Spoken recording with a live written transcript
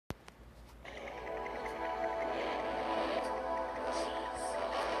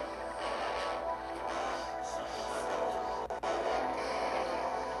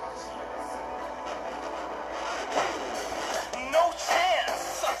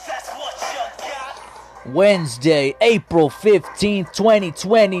Wednesday, April 15th,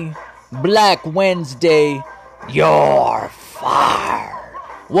 2020. Black Wednesday. You're fired.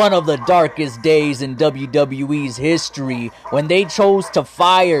 One of the darkest days in WWE's history when they chose to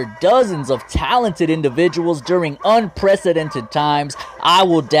fire dozens of talented individuals during unprecedented times. I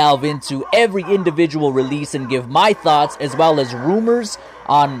will delve into every individual release and give my thoughts as well as rumors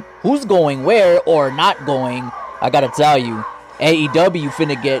on who's going where or not going. I gotta tell you, AEW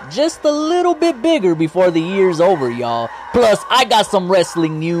finna get just a little bit bigger before the year's over, y'all. Plus, I got some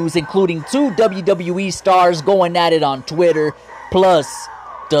wrestling news, including 2 WWE stars going at it on Twitter. Plus,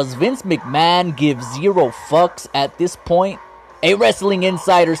 does Vince McMahon give zero fucks at this point? A wrestling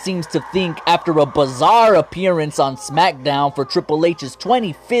insider seems to think after a bizarre appearance on SmackDown for Triple H's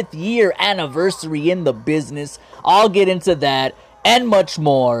 25th year anniversary in the business. I'll get into that and much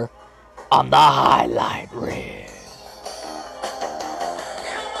more on the highlight reel.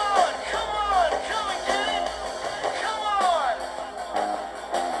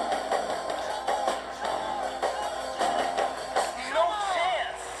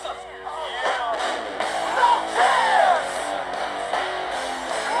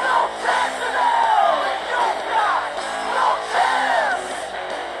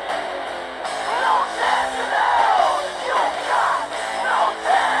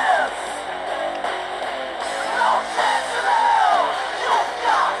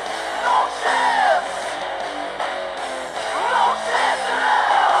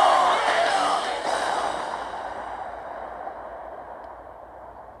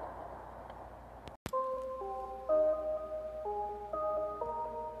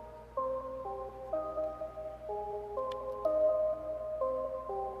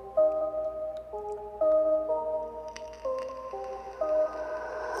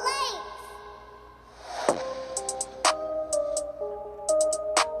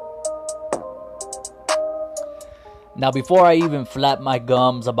 Now, before I even flap my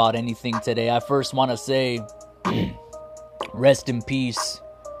gums about anything today, I first want to say, rest in peace,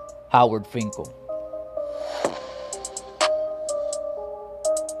 Howard Finkel.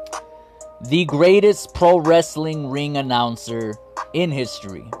 The greatest pro wrestling ring announcer in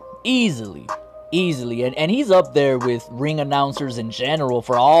history. Easily. And he's up there with ring announcers in general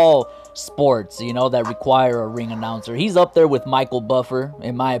for all sports, that require a ring announcer. He's up there with Michael Buffer,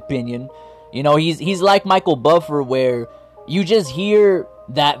 in my opinion. He's like Michael Buffer, where you just hear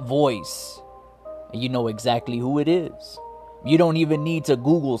that voice and you know exactly who it is. You don't even need to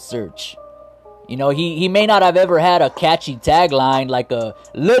Google search. He may not have ever had a catchy tagline like a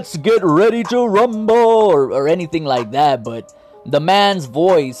 "Let's get ready to rumble" or anything like that, but the man's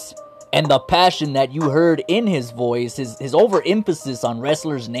voice and the passion that you heard in his voice, his overemphasis on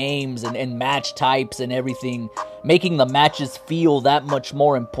wrestlers' names and match types and everything, making the matches feel that much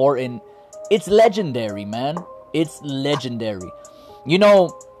more important. It's legendary, man. It's legendary.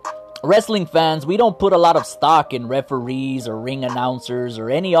 Wrestling fans, we don't put a lot of stock in referees or ring announcers or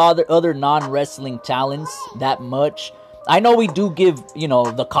any other non-wrestling talents that much. I know we do give,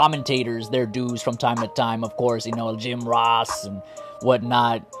 the commentators their dues from time to time, of course, Jim Ross and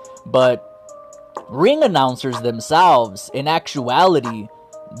whatnot. But ring announcers themselves, in actuality,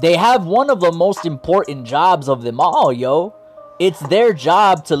 they have one of the most important jobs of them all, yo. It's their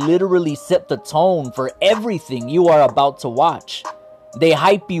job to literally set the tone for everything you are about to watch. They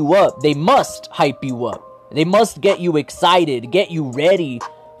hype you up. They must hype you up. They must get you excited, get you ready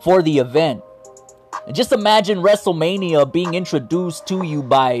for the event. And just imagine WrestleMania being introduced to you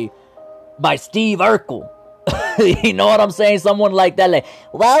by Steve Urkel. You know what I'm saying? Someone like that, like,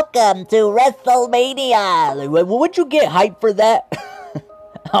 "Welcome to WrestleMania." Like, would you get hyped for that?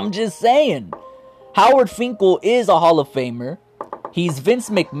 I'm just saying. Howard Finkel is a Hall of Famer. He's Vince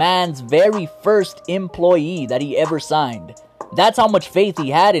McMahon's very first employee that he ever signed. That's how much faith he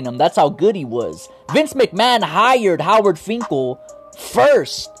had in him. That's how good he was. Vince McMahon hired Howard Finkel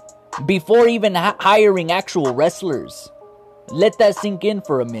first before even hiring actual wrestlers. Let that sink in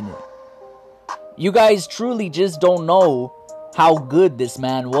for a minute. You guys truly just don't know how good this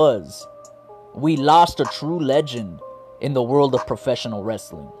man was. We lost a true legend in the world of professional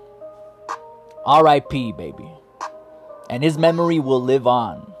wrestling. R.I.P., baby. And his memory will live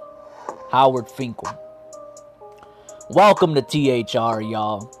on. Howard Finkel. Welcome to THR,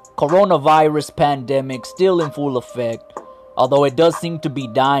 y'all. Coronavirus pandemic still in full effect, although it does seem to be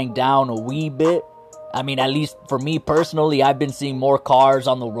dying down a wee bit. I mean, at least for me personally, I've been seeing more cars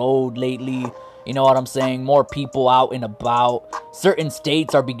on the road lately. You know what I'm saying? More people out and about. Certain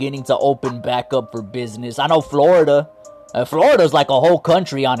states are beginning to open back up for business. I know Florida. Florida's like a whole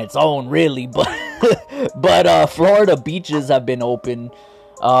country on its own, really, but Florida beaches have been open.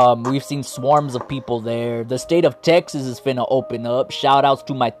 We've seen swarms of people there. The state of Texas is finna open up. Shout outs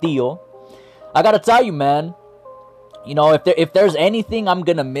to my tío. I gotta tell you, man. You know, if there's anything I'm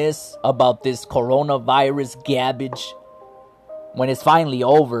gonna miss about this coronavirus garbage when it's finally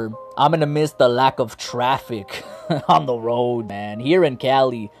over, I'm gonna miss the lack of traffic on the road, man. Here in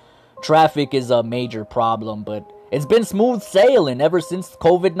Cali, traffic is a major problem, but it's been smooth sailing ever since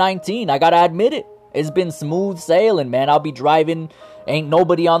COVID-19. I gotta admit it. It's been smooth sailing, man. I'll be driving, ain't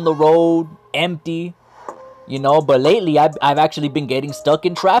nobody on the road, empty, you know. But lately, I've actually been getting stuck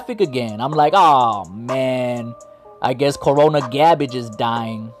in traffic again. I'm like, oh, man. I guess Corona garbage is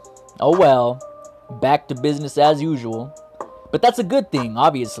dying. Oh, well. Back to business as usual. But that's a good thing,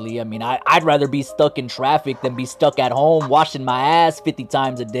 obviously. I mean, I'd rather be stuck in traffic than be stuck at home washing my ass 50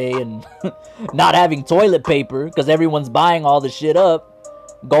 times a day and not having toilet paper because everyone's buying all the shit up.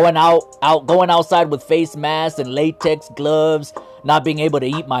 Going outside with face masks and latex gloves, not being able to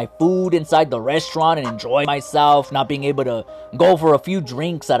eat my food inside the restaurant and enjoy myself, not being able to go for a few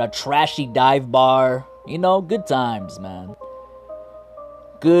drinks at a trashy dive bar. You know, good times, man.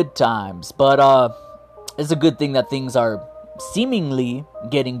 Good times. But it's a good thing that things are seemingly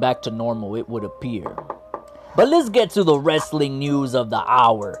getting back to normal, it would appear. But let's get to the wrestling news of the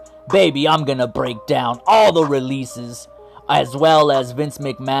hour. Baby, I'm gonna break down all the releases, as well as Vince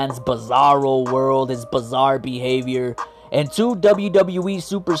McMahon's bizarro world, his bizarre behavior, and 2 WWE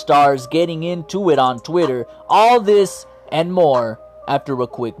superstars getting into it on Twitter. All this and more after a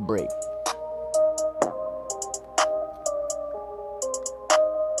quick break.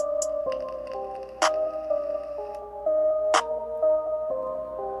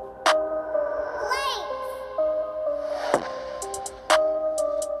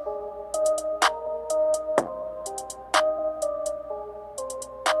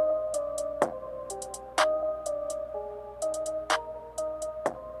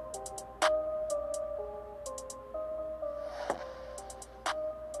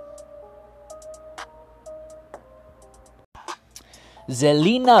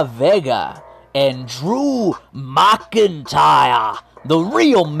 Zelina Vega and Drew McIntyre, the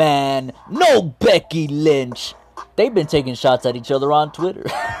real man, no Becky Lynch. They've been taking shots at each other on Twitter.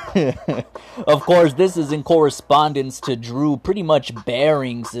 Of course, this is in correspondence to Drew pretty much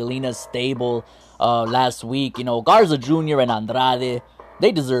bearing Zelina's stable last week. You know, Garza Jr. and Andrade,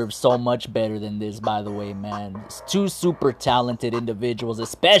 they deserve so much better than this, by the way, man. It's 2 super talented individuals,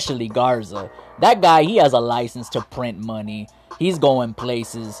 especially Garza. That guy, he has a license to print money. He's going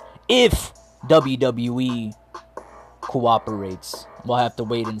places if WWE cooperates. We'll have to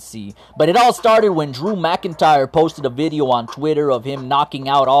wait and see. But it all started when Drew McIntyre posted a video on Twitter of him knocking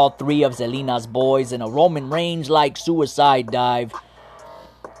out all 3 of Zelina's boys in a Roman Reigns-like suicide dive.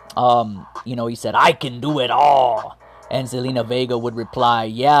 You know, he said, "I can do it all." And Zelina Vega would reply,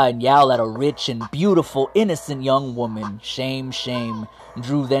 "Yeah," and yell at a rich and beautiful, innocent young woman. Shame, shame.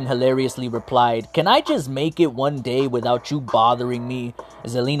 Drew then hilariously replied, "Can I just make it one day without you bothering me?"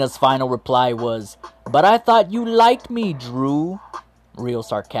 Zelina's final reply was, "But I thought you liked me, Drew." Real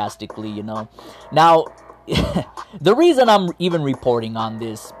sarcastically, you know. Now, the reason I'm even reporting on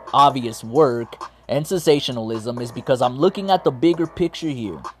this obvious work and sensationalism is because I'm looking at the bigger picture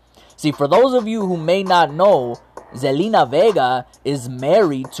here. See, for those of you who may not know, Zelina Vega is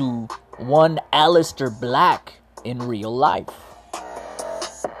married to one Aleister Black in real life.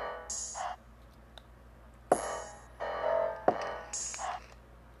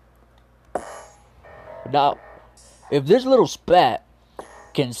 Now, if this little spat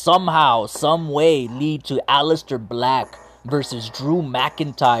can somehow, some way lead to Aleister Black versus Drew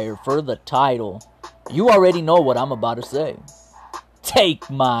McIntyre for the title, you already know what I'm about to say. Take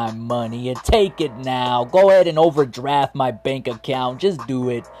my money and take it now. Go ahead and overdraft my bank account. Just do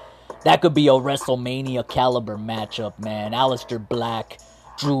it. That could be a WrestleMania caliber matchup, man. Aleister Black,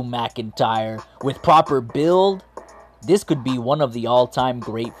 Drew McIntyre. With proper build, this could be one of the all-time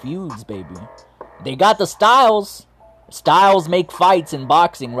great feuds, baby. They got the styles. Styles make fights in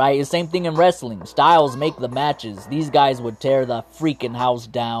boxing, right? The same thing in wrestling. Styles make the matches. These guys would tear the freaking house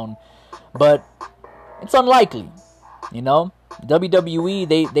down. But it's unlikely, you know? WWE,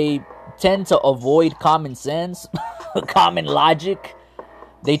 they tend to avoid common sense, common logic.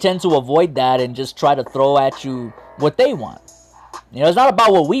 They tend to avoid that and just try to throw at you what they want. You know, it's not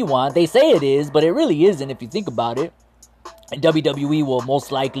about what we want. They say it is, but it really isn't if you think about it. And WWE will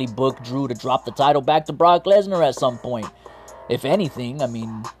most likely book Drew to drop the title back to Brock Lesnar at some point. If anything, I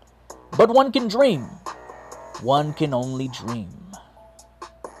mean, but one can dream. One can only dream.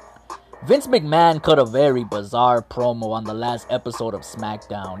 Vince McMahon cut a very bizarre promo on the last episode of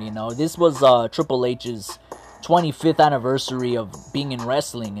SmackDown. You know, this was Triple H's 25th anniversary of being in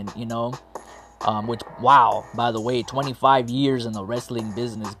wrestling, and which, wow, by the way, 25 years in the wrestling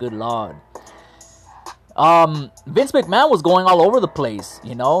business, good lord. Vince McMahon was going all over the place,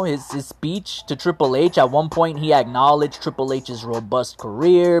 his speech to Triple H. At one point, he acknowledged Triple H's robust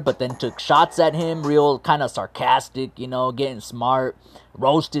career, but then took shots at him, real kind of sarcastic, getting smart,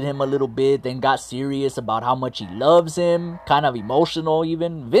 roasted him a little bit, then got serious about how much he loves him, kind of emotional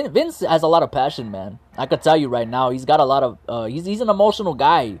even. Vince has a lot of passion, man. I could tell you right now, he's got a lot of, he's an emotional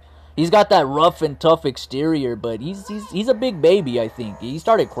guy. He's got that rough and tough exterior, but he's a big baby, I think. He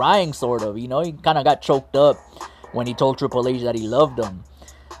started crying, sort of, he kind of got choked up when he told Triple H that he loved him.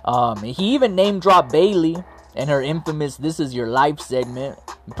 He even name-dropped Bayley in her infamous "This Is Your Life" segment,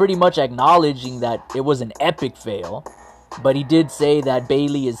 pretty much acknowledging that it was an epic fail. But he did say that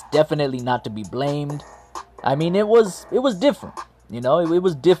Bayley is definitely not to be blamed. I mean, it was different, it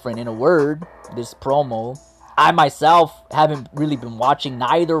was different in a word, this promo. I myself haven't really been watching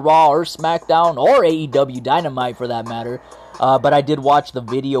neither Raw or SmackDown or AEW Dynamite for that matter. But I did watch the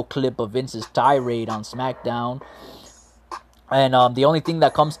video clip of Vince's tirade on SmackDown. And the only thing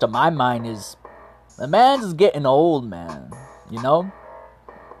that comes to my mind is, the man's getting old, man.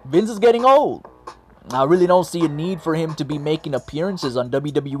 Vince is getting old. I really don't see a need for him to be making appearances on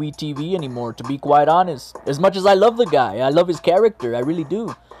WWE TV anymore, to be quite honest. As much as I love the guy, I love his character, I really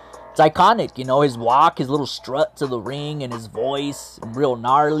do. It's iconic, his walk, his little strut to the ring, and his voice, real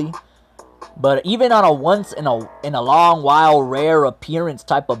gnarly. But even on a once in a long while rare appearance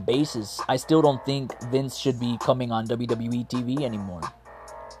type of basis, I still don't think Vince should be coming on WWE TV anymore.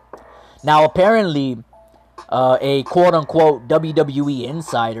 Now, apparently, a quote-unquote WWE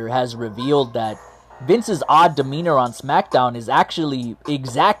insider has revealed that Vince's odd demeanor on SmackDown is actually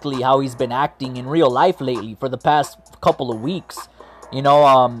exactly how he's been acting in real life lately for the past couple of weeks.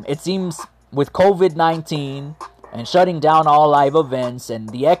 It seems with COVID-19 and shutting down all live events and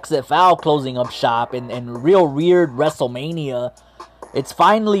the XFL closing up shop and real weird WrestleMania, it's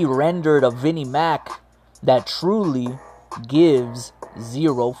finally rendered a Vinnie Mac that truly gives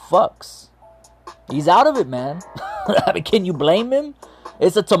zero fucks. He's out of it, man. I mean, can you blame him?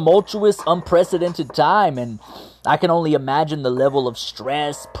 It's a tumultuous, unprecedented time, and I can only imagine the level of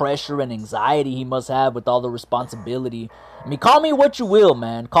stress, pressure, and anxiety he must have with all the responsibility. I mean, call me what you will,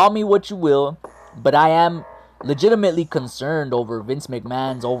 man. Call me what you will. But I am legitimately concerned over Vince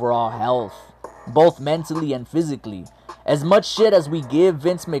McMahon's overall health, both mentally and physically. As much shit as we give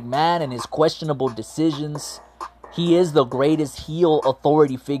Vince McMahon and his questionable decisions, he is the greatest heel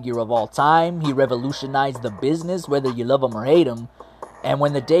authority figure of all time. He revolutionized the business, whether you love him or hate him. And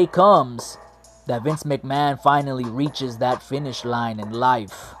when the day comes that Vince McMahon finally reaches that finish line in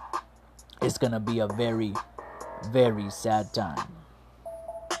life, it's gonna be a very, very sad time.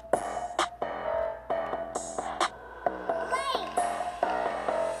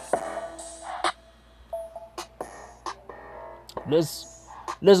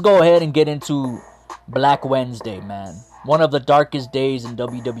 Let's go ahead and get into Black Wednesday, man. One of the darkest days in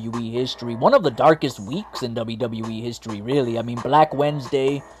WWE history. One of the darkest weeks in WWE history, really. I mean, Black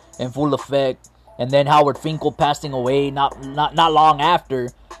Wednesday in full effect. And then Howard Finkel passing away not long after.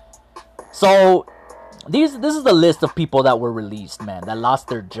 So, this is the list of people that were released, man, that lost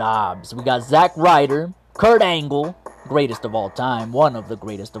their jobs. We got Zack Ryder, Kurt Angle, greatest of all time, one of the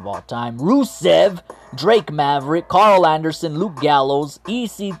greatest of all time, Rusev, Drake Maverick, Carl Anderson, Luke Gallows,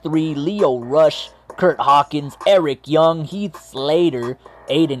 EC3, Leo Rush, Kurt Hawkins, Eric Young, Heath Slater,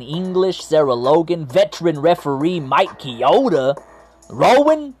 Aiden English, Sarah Logan, veteran referee Mike Chioda,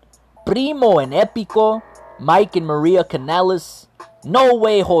 Rowan, Primo and Epico, Mike and Maria Kanellis, No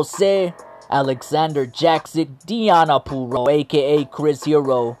Way Jose, Alexander Jackson, Diana Puro, aka Chris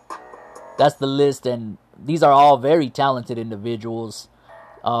Hero. That's the list, and these are all very talented individuals.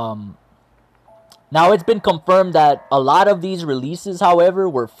 Now, it's been confirmed that a lot of these releases, however,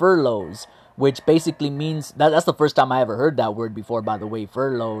 were furloughs, which basically means, that's the first time I ever heard that word before, by the way,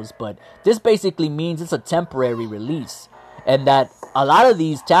 furloughs, but this basically means it's a temporary release, and that a lot of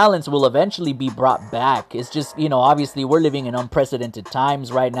these talents will eventually be brought back. It's just, obviously we're living in unprecedented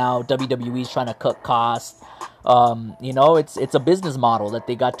times right now. WWE's trying to cut costs. It's a business model that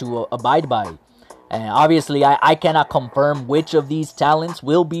they got to abide by. And obviously, I cannot confirm which of these talents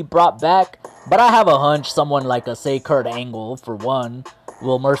will be brought back, but I have a hunch someone like, say, Kurt Angle, for one,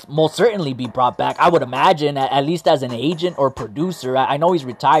 will most certainly be brought back. I would imagine, at least as an agent or producer. I know he's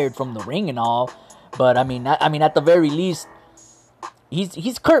retired from the ring and all, but I mean, at the very least,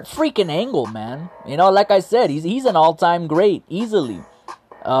 he's Kurt freaking Angle, man. Like I said, he's an all-time great, easily.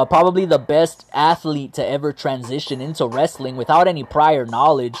 Probably the best athlete to ever transition into wrestling without any prior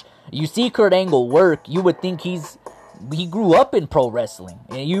knowledge. You see Kurt Angle work, you would think he grew up in pro wrestling.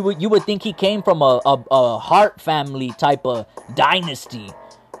 And you would think he came from a Hart family type of dynasty,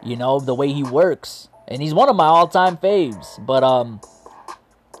 the way he works. And he's one of my all-time faves. But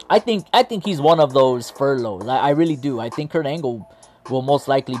I think he's one of those furloughs. I really do. I think Kurt Angle will most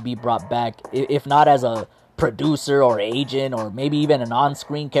likely be brought back, if not as a producer or agent or maybe even an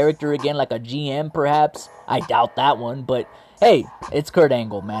on-screen character again, like a GM perhaps. I doubt that one, but hey, it's Kurt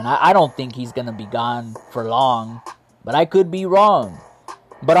Angle, man. I don't think he's gonna be gone for long, but I could be wrong.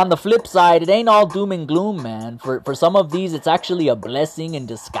 But on the flip side, it ain't all doom and gloom, man. For some of these, it's actually a blessing in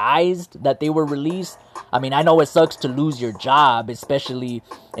disguise that they were released. I mean, I know it sucks to lose your job, especially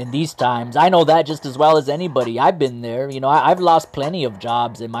in these times. I know that just as well as anybody. I've been there. I've lost plenty of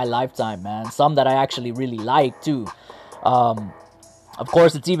jobs in my lifetime, man. Some that I actually really like, too. Of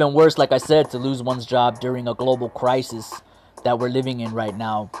course, it's even worse, like I said, to lose one's job during a global crisis that we're living in right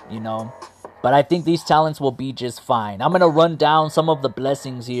now, But I think these talents will be just fine. I'm going to run down some of the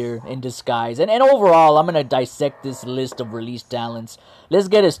blessings here in disguise. And overall, I'm going to dissect this list of released talents. Let's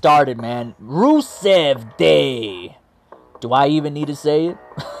get it started, man. Rusev Day. Do I even need to say it?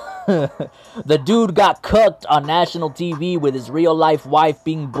 The dude got cucked on national TV with his real-life wife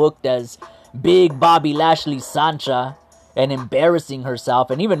being booked as Big Bobby Lashley Sancha and embarrassing herself,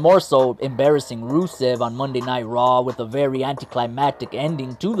 and even more so, embarrassing Rusev on Monday Night Raw with a very anticlimactic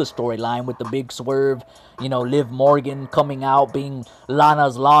ending to the storyline with the big swerve. Liv Morgan coming out being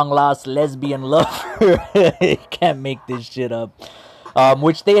Lana's long-lost lesbian lover. Can't make this shit up.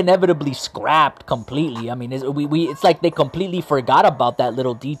 Which they inevitably scrapped completely. I mean, it's like they completely forgot about that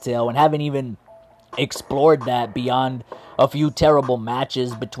little detail and haven't even explored that beyond a few terrible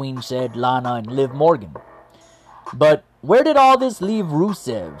matches between said Lana and Liv Morgan. But where did all this leave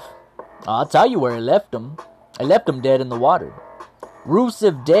Rusev? I'll tell you where it left him. It left him dead in the water.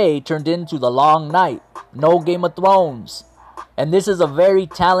 Rusev Day turned into the Long Night. No Game of Thrones. And this is a very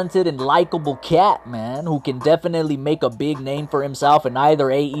talented and likable cat, man, who can definitely make a big name for himself in either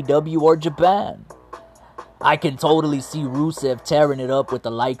AEW or Japan. I can totally see Rusev tearing it up with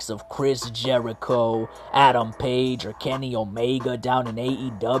the likes of Chris Jericho, Adam Page, or Kenny Omega down in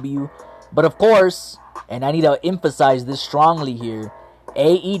AEW. But of course, and I need to emphasize this strongly here,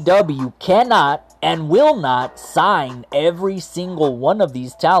 AEW cannot and will not sign every single one of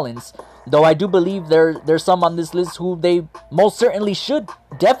these talents, though I do believe there's some on this list who they most certainly should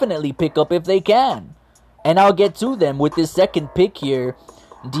definitely pick up if they can. And I'll get to them with this second pick here,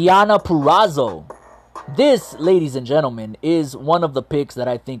 Deonna Purrazzo. This, ladies and gentlemen, is one of the picks that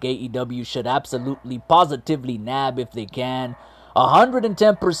I think AEW should absolutely positively nab if they can.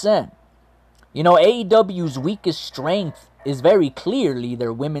 110%. AEW's weakest strength is very clearly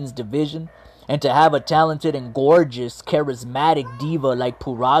their women's division, and to have a talented and gorgeous, charismatic diva like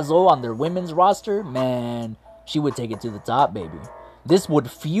Purrazzo on their women's roster, man, she would take it to the top, baby. This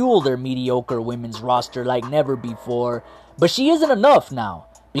would fuel their mediocre women's roster like never before, but she isn't enough now,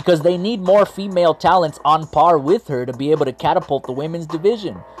 because they need more female talents on par with her to be able to catapult the women's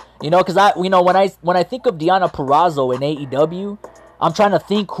division. Because when I think of Deonna Purrazzo in AEW, I'm trying to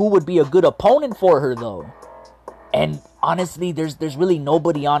think who would be a good opponent for her, though. And honestly, there's really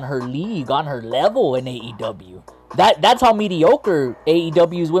nobody on her league, on her level in AEW. That's how mediocre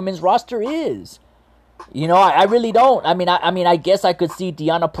AEW's women's roster is. I really don't. I guess I could see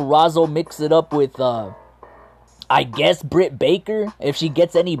Deonna Purrazzo mix it up with, I guess, Britt Baker, if she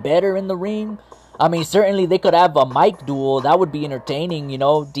gets any better in the ring. Certainly they could have a mic duel. That would be entertaining,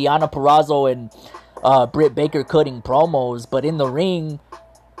 Deonna Purrazzo and Britt Baker cutting promos, but in the ring,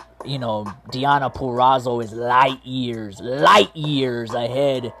 Deonna Purrazzo is light years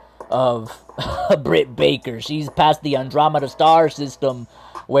ahead of Britt Baker. She's past the Andromeda Star system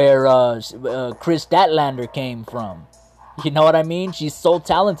where Chris Statlander came from. You know what I mean? She's so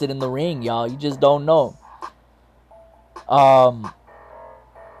talented in the ring, y'all. You just don't know. Deonna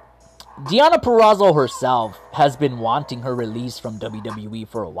Purrazzo herself has been wanting her release from WWE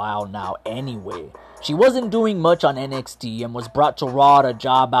for a while now anyway. She wasn't doing much on NXT and was brought to Raw to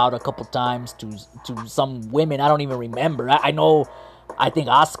job out a couple times to some women. I don't even remember. I think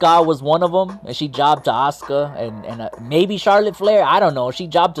Asuka was one of them, and she jobbed to Asuka, and maybe Charlotte Flair. I don't know. She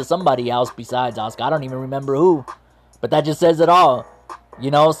jobbed to somebody else besides Asuka. I don't even remember who. But that just says it all.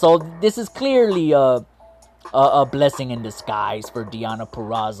 So this is clearly a blessing in disguise for Deonna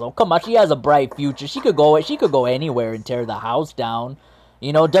Purrazzo. Come on, she has a bright future. She could go anywhere and tear the house down.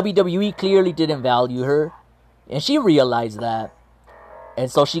 WWE clearly didn't value her, and she realized that,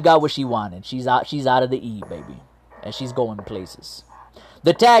 and so she got what she wanted. She's out of the E, baby, and she's going places.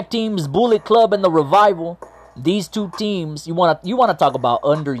 The tag teams, Bullet Club and the Revival. These two teams, you wanna talk about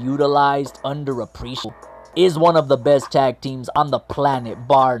underutilized, underappreciated, is one of the best tag teams on the planet,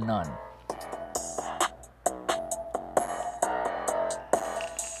 bar none.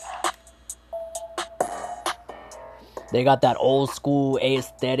 They got that old school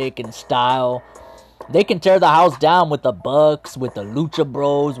aesthetic and style. They can tear the house down with the Bucks, with the Lucha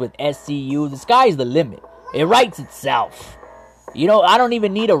Bros, with SCU. The sky's the limit. It writes itself. You know, I don't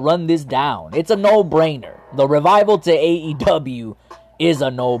even need to run this down. It's a no-brainer. The Revival to AEW is a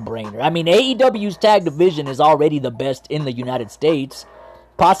no-brainer. I mean, AEW's tag division is already the best in the United States,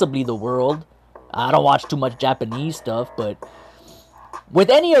 possibly the world. I don't watch too much Japanese stuff, but with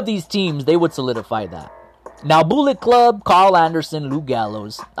any of these teams, they would solidify that. Now, Bullet Club, Carl Anderson, Lou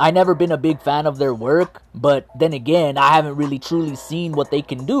Gallows, I've never been a big fan of their work, but then again, I haven't really truly seen what they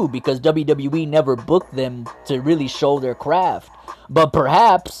can do because WWE never booked them to really show their craft. But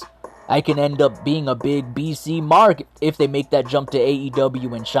perhaps I can end up being a big BC mark if they make that jump to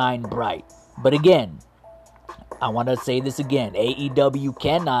AEW and shine bright. But again, I want to say this again, AEW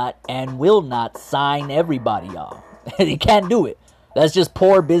cannot and will not sign everybody, y'all. They can't do it. That's just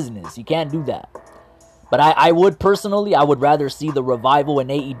poor business. You can't do that. But I would personally, I would rather see the Revival in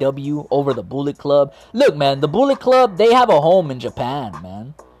AEW over the Bullet Club. Look, man, the Bullet Club, they have a home in Japan,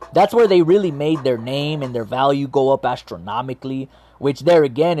 man. That's where they really made their name and their value go up astronomically. Which there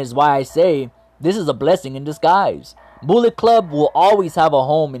again is why I say this is a blessing in disguise. Bullet Club will always have a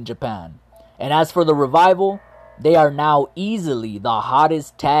home in Japan. And as for the Revival, they are now easily the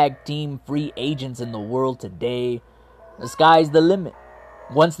hottest tag team free agents in the world today. The sky's the limit.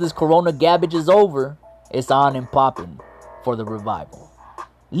 Once this Corona garbage is over, it's on and popping for the Revival.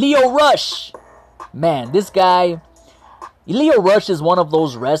 Lio Rush. Man, this guy, Lio Rush is one of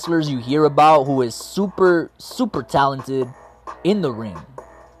those wrestlers you hear about who is super, super talented in the ring.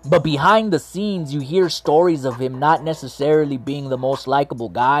 But behind the scenes, you hear stories of him not necessarily being the most likable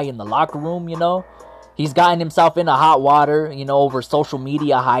guy in the locker room, you know. He's gotten himself into hot water, you know, over social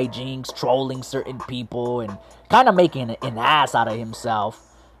media hijinks, trolling certain people, and kind of making an ass out of himself.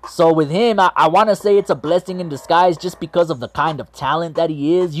 So with him, I want to say it's a blessing in disguise just because of the kind of talent that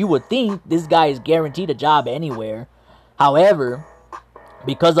he is. You would think this guy is guaranteed a job anywhere. However,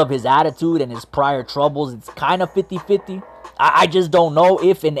 because of his attitude and his prior troubles, it's kind of 50-50. I just don't know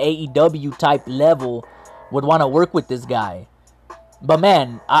if an AEW type level would want to work with this guy. But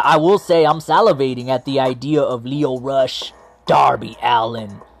man, I will say I'm salivating at the idea of Lio Rush, Darby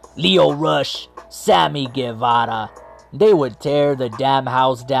Allin, Lio Rush, Sammy Guevara. They would tear the damn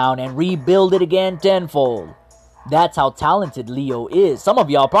house down and rebuild it again tenfold. That's how talented Lio is. Some of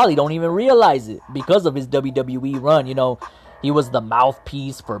y'all probably don't even realize it because of his WWE run. You know, he was the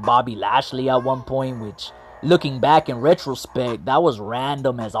mouthpiece for Bobby Lashley at one point, which, looking back in retrospect, that was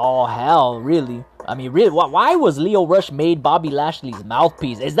random as all hell, really. I mean, really, why was Lio Rush made Bobby Lashley's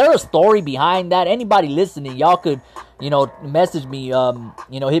mouthpiece? Is there a story behind that? Anybody listening, y'all could, you know, message me,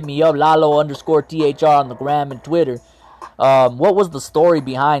 hit me up, Lalo_THR on the gram and Twitter. What was the story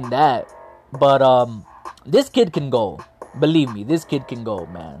behind that? But, this kid can go. Believe me, this kid can go,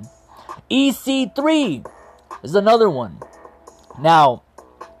 man. EC3 is another one. Now,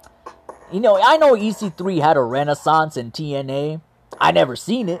 you know, I know EC3 had a renaissance in TNA. I never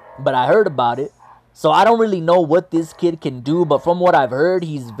seen it, but I heard about it. So I don't really know what this kid can do, but from what I've heard,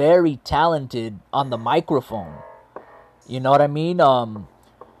 he's very talented on the microphone. You know what I mean?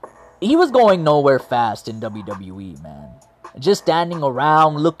 He was going nowhere fast in WWE, man. Just standing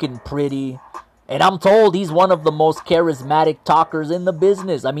around, looking pretty. And I'm told he's one of the most charismatic talkers in the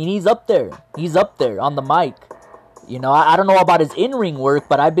business. I mean, he's up there. He's up there on the mic. You know, I don't know about his in-ring work,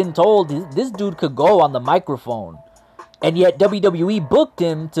 but I've been told this dude could go on the microphone. And yet WWE booked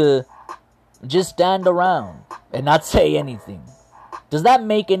him to just stand around and not say anything. Does that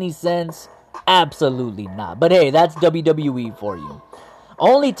make any sense? Absolutely not. But hey, that's WWE for you.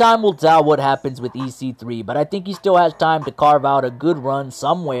 Only time will tell what happens with EC3, but I think he still has time to carve out a good run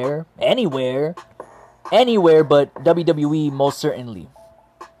somewhere, anywhere but WWE most certainly.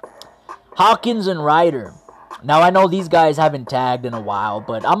 Hawkins and Ryder. Now, I know these guys haven't tagged in a while,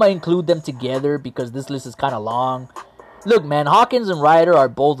 but I'm going to include them together because this list is kind of long. Look, man, Hawkins and Ryder are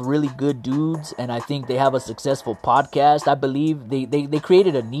both really good dudes, and I think they have a successful podcast. I believe they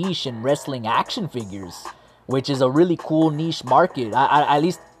created a niche in wrestling action figures, which is a really cool niche market. At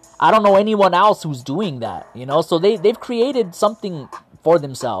least, I don't know anyone else who's doing that, you know? So they've created something for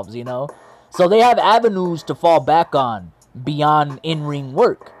themselves, you know? So they have avenues to fall back on beyond in-ring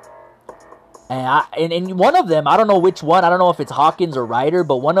work. And one of them, I don't know which one, I don't know if it's Hawkins or Ryder,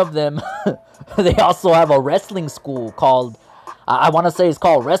 but one of them, they also have a wrestling school called I want to say it's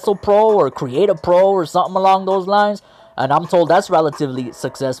called Wrestle Pro or Create a Pro or something along those lines. And I'm told that's relatively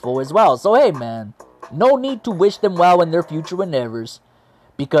successful as well. So, hey, man, no need to wish them well in their future endeavors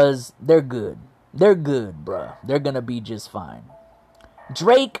because they're good. They're good, bruh. They're going to be just fine.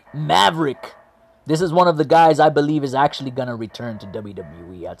 Drake Maverick. This is one of the guys I believe is actually going to return to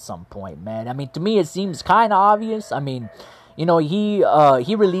WWE at some point, man. I mean, to me, it seems kind of obvious. I mean, you know, he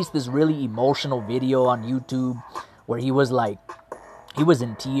released this really emotional video on YouTube where he was like, he was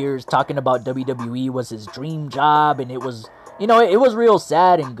in tears talking about WWE was his dream job, and it was, you know, it was real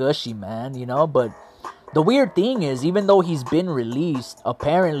sad and gushy, man, you know. But the weird thing is, even though he's been released,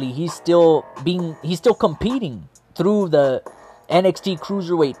 apparently he's still competing through the NXT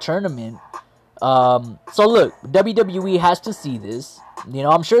Cruiserweight tournament. So look, WWE has to see this. You know,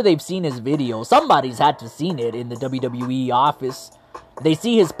 I'm sure they've seen his video. Somebody's had to seen it in the WWE office. They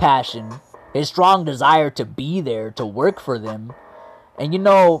see his passion, his strong desire to be there, to work for them. And, you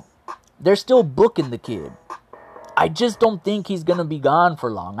know, they're still booking the kid. I just don't think he's going to be gone for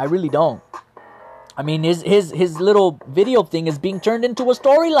long. I really don't. I mean, his little video thing is being turned into a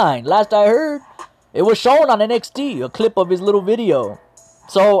storyline. Last I heard, it was shown on NXT, a clip of his little video.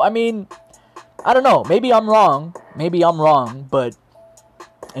 So, I mean, I don't know. Maybe I'm wrong. But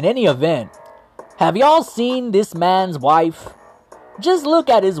in any event, have y'all seen this man's wife? Just look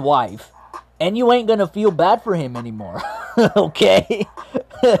at his wife, and you ain't going to feel bad for him anymore. Okay?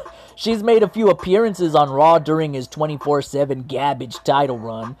 She's made a few appearances on Raw during his 24/7 Gabbage title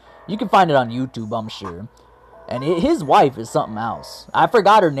run. You can find it on YouTube, I'm sure. And his wife is something else. I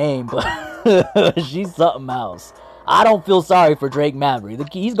forgot her name, but she's something else. I don't feel sorry for Drake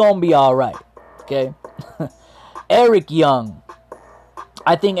Maverick. He's going to be alright. Okay? Eric Young.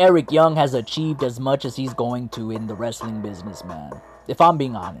 I think Eric Young has achieved as much as he's going to in the wrestling business, man. If I'm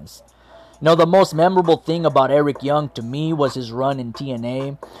being honest. You know, the most memorable thing about Eric Young to me was his run in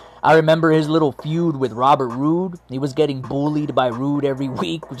TNA. I remember his little feud with Robert Roode. He was getting bullied by Roode every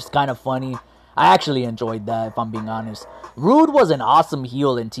week, which is kind of funny. I actually enjoyed that, if I'm being honest. Roode was an awesome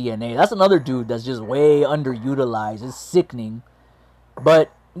heel in TNA. That's another dude that's just way underutilized. It's sickening.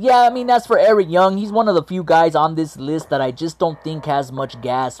 But, yeah, I mean, as for Eric Young, he's one of the few guys on this list that I just don't think has much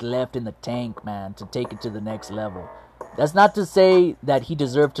gas left in the tank, man, to take it to the next level. That's not to say that he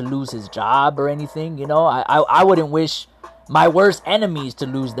deserved to lose his job or anything, you know. I wouldn't wish my worst enemies to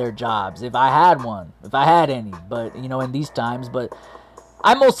lose their jobs if I had one, if I had any, but, you know, in these times. But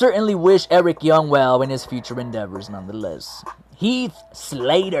I most certainly wish Eric Young well in his future endeavors nonetheless. Heath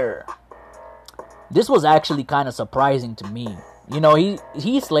Slater. This was actually kind of surprising to me. You know,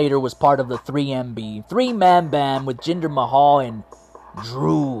 Heath Slater was part of the 3MB, three-man band with Jinder Mahal and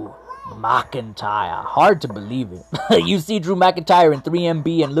Drew McIntyre. Hard to believe it. You see Drew McIntyre in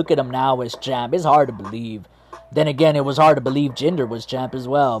 3MB and look at him now as champ. It's hard to believe. Then again, it was hard to believe Jinder was champ as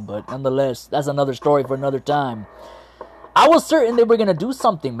well. But nonetheless, that's another story for another time. I was certain they were going to do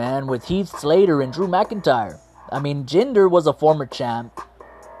something, man, with Heath Slater and Drew McIntyre. I mean, Jinder was a former champ.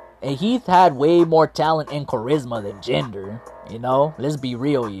 And Heath had way more talent and charisma than Jinder. You know, let's be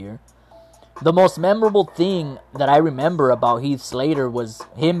real here. The most memorable thing that I remember about Heath Slater was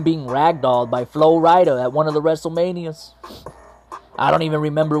him being ragdolled by Flo Rida at one of the WrestleManias. I don't even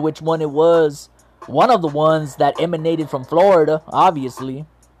remember which one it was. One of the ones that emanated from Florida, obviously.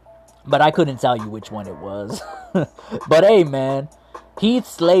 But I couldn't tell you which one it was. But hey, man, Heath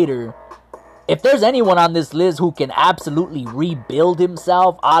Slater, if there's anyone on this list who can absolutely rebuild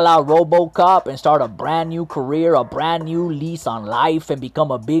himself a la RoboCop and start a brand new career, a brand new lease on life, and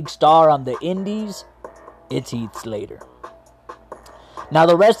become a big star on the indies, it's Heath Slater. Now,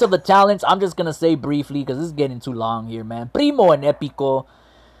 the rest of the talents, I'm just going to say briefly because this is getting too long here, man. Primo and Epico.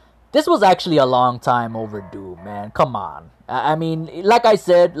 This was actually a long time overdue, man. Come on. I mean, like I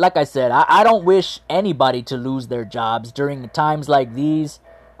said, I don't wish anybody to lose their jobs during times like these.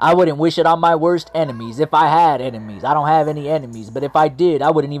 I wouldn't wish it on my worst enemies if I had enemies. I don't have any enemies, but if I did,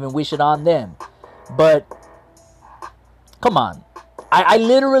 I wouldn't even wish it on them. But, come on. I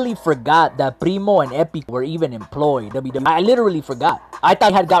literally forgot that Primo and Epic were even employed. I literally forgot. I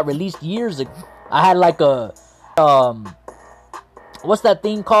thought he had got released years ago. I had like a, what's that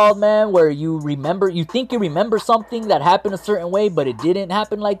thing called, man? Where you think you remember something that happened a certain way, but it didn't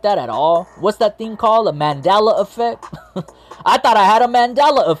happen like that at all. What's that thing called? A Mandela effect? I thought I had a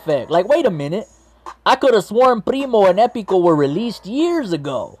Mandela effect. Like, wait a minute. I could have sworn Primo and Epico were released years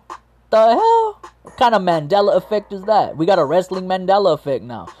ago. The hell? What kind of Mandela effect is that? We got a wrestling Mandela effect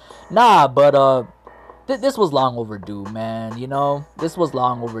now. Nah, but this was long overdue, man. You know, this was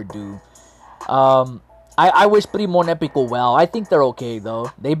long overdue. I wish Primo and Epico well. I think they're okay,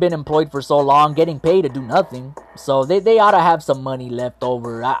 though. They've been employed for so long, getting paid to do nothing. So they ought to have some money left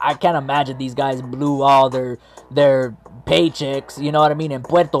over. I can't imagine these guys blew all their paychecks, you know what I mean, in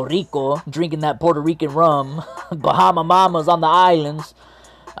Puerto Rico, drinking that Puerto Rican rum, Bahama Mamas on the islands.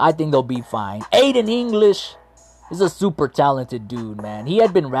 I think they'll be fine. Aiden English is a super talented dude, man. He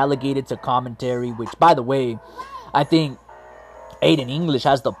had been relegated to commentary, which, by the way, I think Aiden English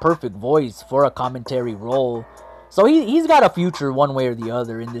has the perfect voice for a commentary role. So he's got a future one way or the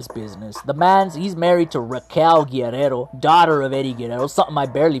other in this business. He's married to Raquel Guerrero, daughter of Eddie Guerrero, something I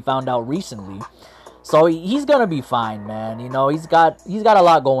barely found out recently. So he's gonna be fine, man. You know, he's got a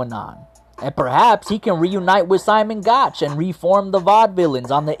lot going on. And perhaps he can reunite with Simon Gotch and reform the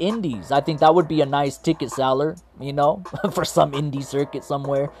vaudevillains on the indies. I think that would be a nice ticket seller, you know, for some indie circuit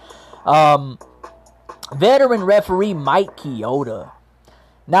somewhere. Veteran referee Mike Chioda.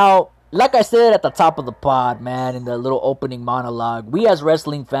 Now, like I said at the top of the pod, man, in the little opening monologue, we as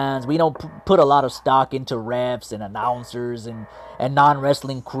wrestling fans, we don't put a lot of stock into refs and announcers and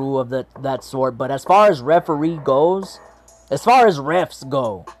non-wrestling crew of that sort. But as far as referee goes, as far as refs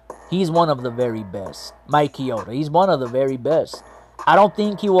go, he's one of the very best. Mike Chioda, he's one of the very best. I don't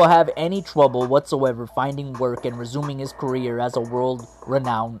think he will have any trouble whatsoever finding work and resuming his career as a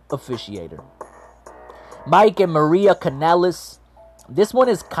world-renowned officiator. Mike and Maria Kanellis. This one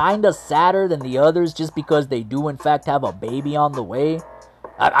is kind of sadder than the others just because they do in fact have a baby on the way.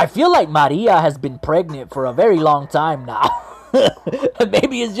 I feel like Maria has been pregnant for a very long time now.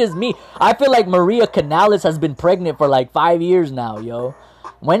 Maybe it's just me. I feel like Maria Canales has been pregnant for like 5 years now, yo.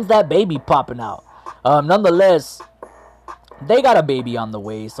 When's that baby popping out? Nonetheless, they got a baby on the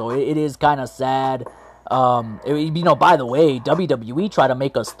way, so it is kind of sad. You know, by the way, WWE tried to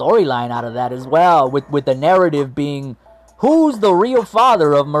make a storyline out of that as well, with the narrative being, who's the real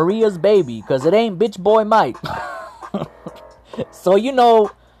father of Maria's baby? Because it ain't bitch boy Mike. So, you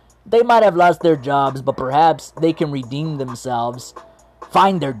know, they might have lost their jobs, but perhaps they can redeem themselves,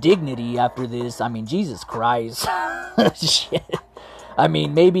 find their dignity after this. I mean, Jesus Christ. Shit. I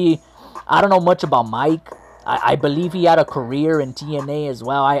mean, maybe, I don't know much about Mike. I believe he had a career in TNA as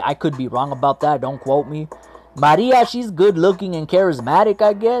well. I could be wrong about that. Don't quote me. Maria, she's good looking and charismatic,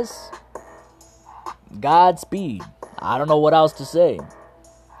 I guess. Godspeed. I don't know what else to say.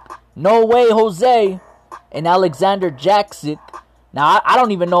 No Way Jose and Alexander Jaksic. Now, I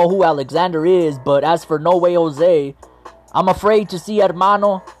don't even know who Alexander is, but as for No Way Jose, I'm afraid to see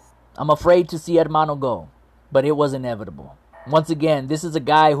Hermano. I'm afraid to see Hermano go. But it was inevitable. Once again, this is a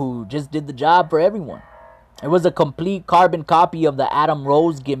guy who just did the job for everyone. It was a complete carbon copy of the Adam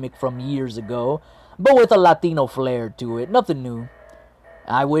Rose gimmick from years ago, but with a Latino flair to it. Nothing new.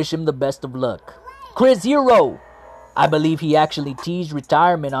 I wish him the best of luck. Chris Hero. I believe he actually teased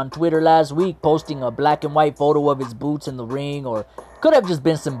retirement on Twitter last week, posting a black and white photo of his boots in the ring, or could have just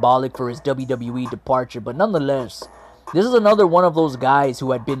been symbolic for his WWE departure, but nonetheless, this is another one of those guys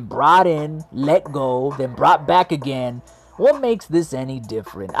who had been brought in, let go, then brought back again. What makes this any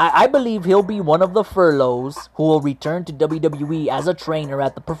different? I believe he'll be one of the furloughs who will return to WWE as a trainer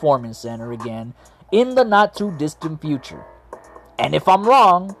at the Performance Center again in the not-too-distant future. And if I'm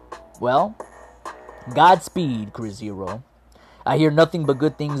wrong, well, Godspeed, Chris Hero. I hear nothing but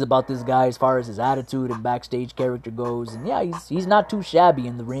good things about this guy as far as his attitude and backstage character goes. And yeah, he's not too shabby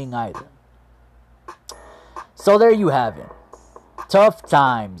in the ring either. So there you have it. Tough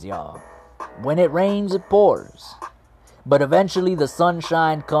times, y'all. When it rains, it pours. But eventually the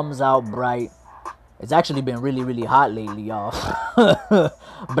sunshine comes out bright. It's actually been really, really hot lately, y'all.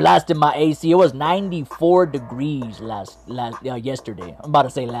 Blasting my AC. It was 94 degrees yesterday. I'm about to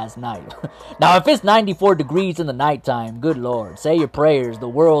say last night. Now, if it's 94 degrees in the nighttime, good Lord, say your prayers. The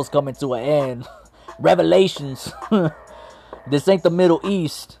world's coming to an end. Revelations. This ain't the Middle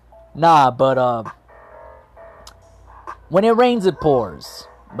East. Nah, but when it rains, it pours.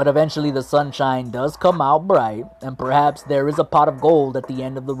 But eventually the sunshine does come out bright, and perhaps there is a pot of gold at the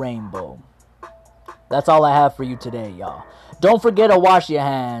end of the rainbow. That's all I have for you today, y'all. Don't forget to wash your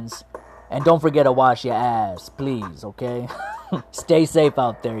hands, and don't forget to wash your ass, please, okay? Stay safe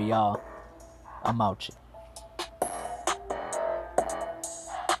out there, y'all. I'm out.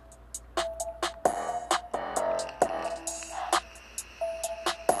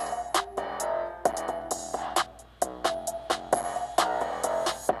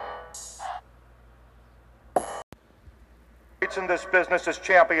 In this business as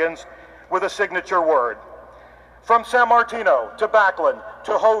champions with a signature word. From San Martino to Backlund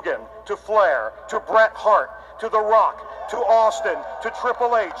to Hogan to Flair to Bret Hart to The Rock to Austin to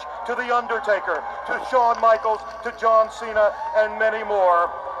Triple H to The Undertaker to Shawn Michaels to John Cena and many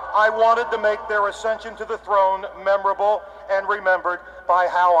more, I wanted to make their ascension to the throne memorable and remembered by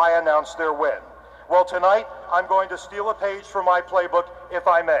how I announced their win. Well, tonight, I'm going to steal a page from my playbook, if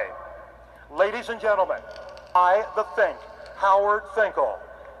I may. Ladies and gentlemen, I, the Fink, Howard Finkel,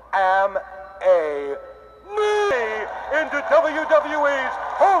 am a knee into WWE's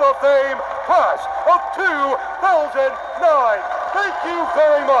Hall of Fame class of 2009. Thank you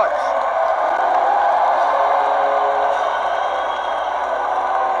very much.